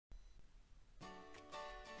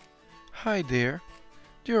Hi there,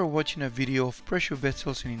 you are watching a video of pressure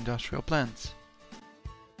vessels in industrial plants.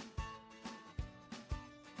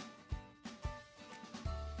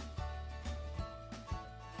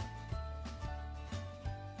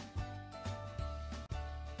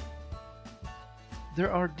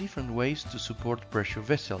 There are different ways to support pressure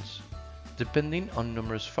vessels, depending on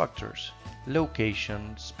numerous factors: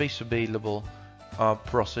 location, space available,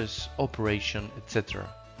 process, operation, etc.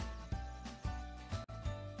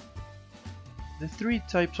 The three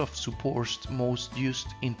types of supports most used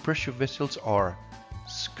in pressure vessels are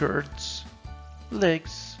skirts,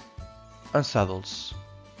 legs, and saddles.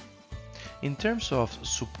 In terms of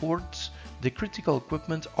supports, the critical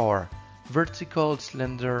equipment are vertical,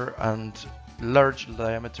 slender, and large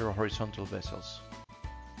diameter horizontal vessels.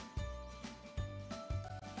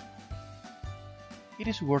 It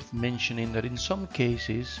is worth mentioning that in some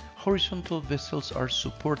cases, horizontal vessels are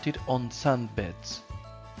supported on sand beds.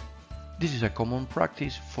 This is a common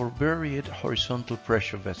practice for varied horizontal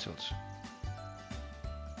pressure vessels.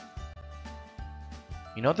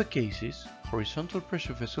 In other cases, horizontal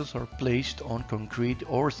pressure vessels are placed on concrete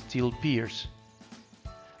or steel piers.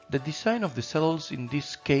 The design of the saddles in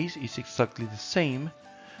this case is exactly the same.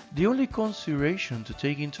 The only consideration to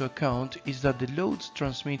take into account is that the loads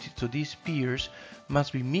transmitted to these piers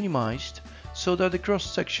must be minimized so that the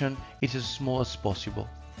cross-section is as small as possible.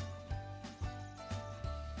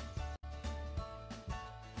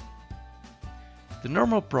 The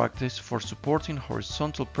normal practice for supporting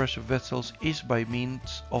horizontal pressure vessels is by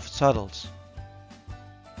means of saddles.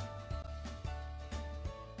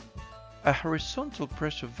 A horizontal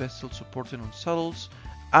pressure vessel supported on saddles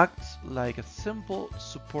acts like a simple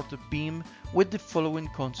supported beam with the following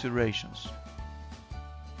considerations.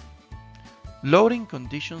 Loading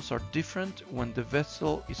conditions are different when the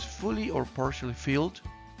vessel is fully or partially filled.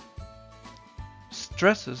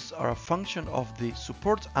 Stresses are a function of the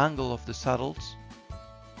support angle of the saddles.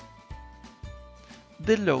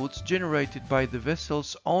 The loads generated by the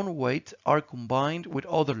vessel's own weight are combined with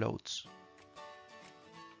other loads.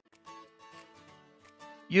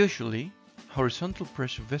 Usually, horizontal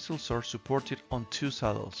pressure vessels are supported on two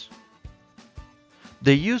saddles.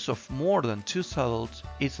 The use of more than two saddles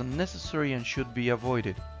is unnecessary and should be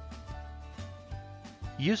avoided.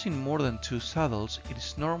 Using more than two saddles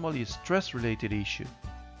is normally a stress-related issue,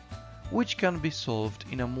 which can be solved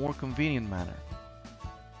in a more convenient manner.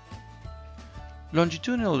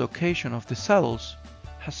 Longitudinal location of the saddles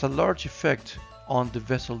has a large effect on the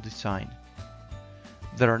vessel design.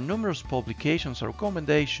 There are numerous publications and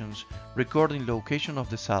recommendations regarding location of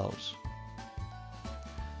the saddles.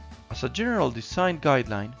 As a general design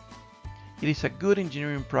guideline, it is a good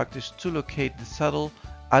engineering practice to locate the saddle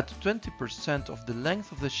at 20% of the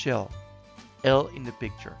length of the shell, L in the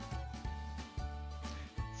picture,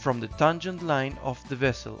 from the tangent line of the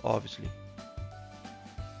vessel, obviously.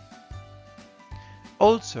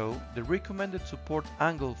 Also, the recommended support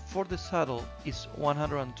angle for the saddle is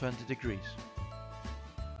 120 degrees.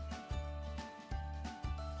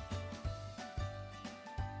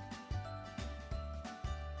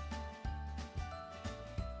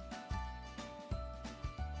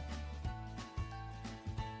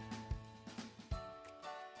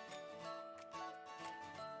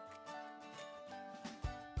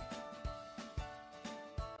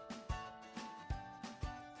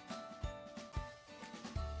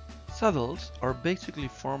 Saddles are basically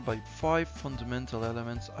formed by 5 fundamental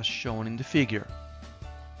elements as shown in the figure: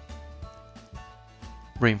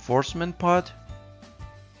 reinforcement pad,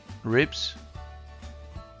 ribs,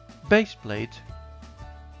 base plate,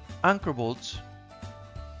 anchor bolts,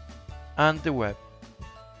 and the web.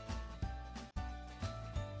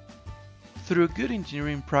 Through good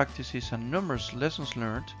engineering practices and numerous lessons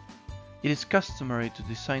learned, it is customary to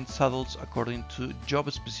design saddles according to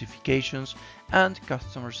job specifications and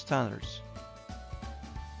customer standards.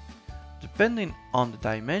 Depending on the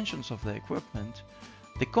dimensions of the equipment,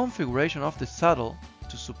 the configuration of the saddle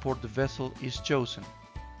to support the vessel is chosen.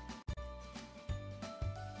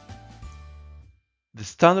 The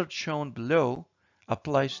standard shown below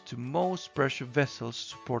applies to most pressure vessels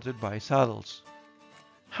supported by saddles.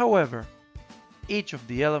 However, each of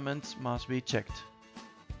the elements must be checked.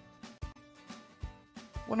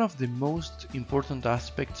 One of the most important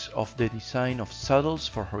aspects of the design of saddles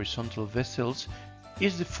for horizontal vessels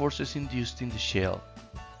is the forces induced in the shell.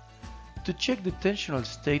 To check the tensional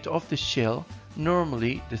state of the shell,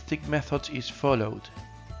 normally the stick method is followed.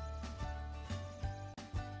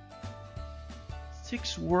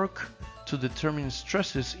 Sticks work to determine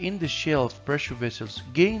stresses in the shell of pressure vessels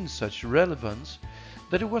gained such relevance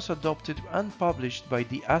that it was adopted and published by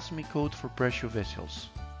the ASME Code for Pressure Vessels.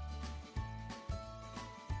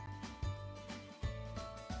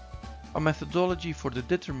 methodology for the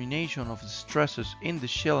determination of the stresses in the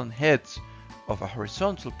shell and heads of a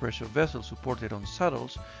horizontal pressure vessel supported on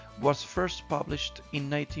saddles was first published in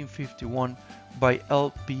 1951 by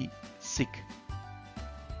L.P. Sick.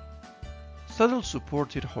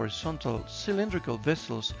 Saddle-supported horizontal cylindrical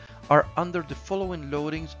vessels are under the following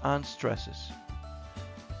loadings and stresses: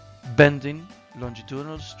 bending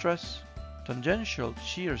longitudinal stress, tangential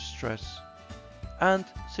shear stress, and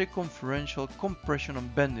circumferential compression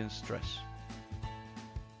and bending stress.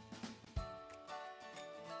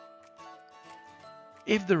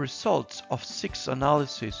 If the results of Sick's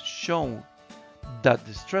analysis show that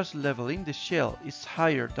the stress level in the shell is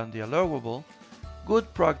higher than the allowable,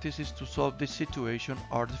 good practices to solve this situation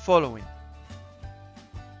are the following: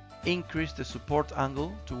 increase the support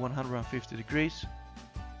angle to 150 degrees,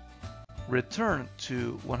 return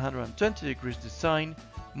to 120 degrees design,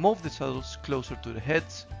 move the saddles closer to the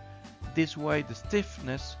heads. This way the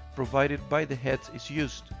stiffness provided by the heads is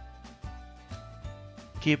used.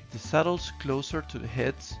 Keep the saddles closer to the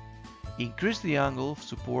heads. Increase the angle of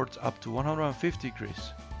support up to 150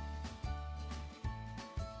 degrees.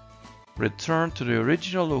 Return to the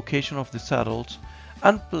original location of the saddles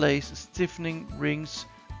and place stiffening rings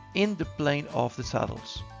in the plane of the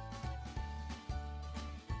saddles.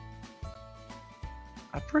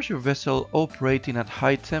 A pressure vessel operating at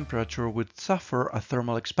high temperature would suffer a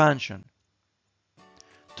thermal expansion.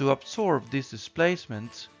 To absorb these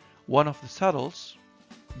displacements, one of the saddles,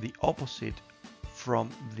 the opposite from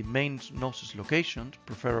the main noses location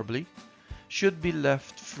preferably, should be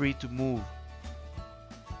left free to move.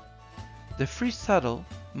 The free saddle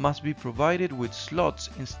must be provided with slots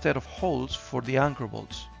instead of holes for the anchor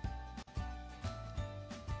bolts.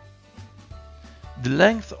 The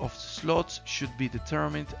length of the slots should be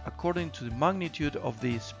determined according to the magnitude of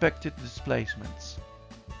the expected displacements.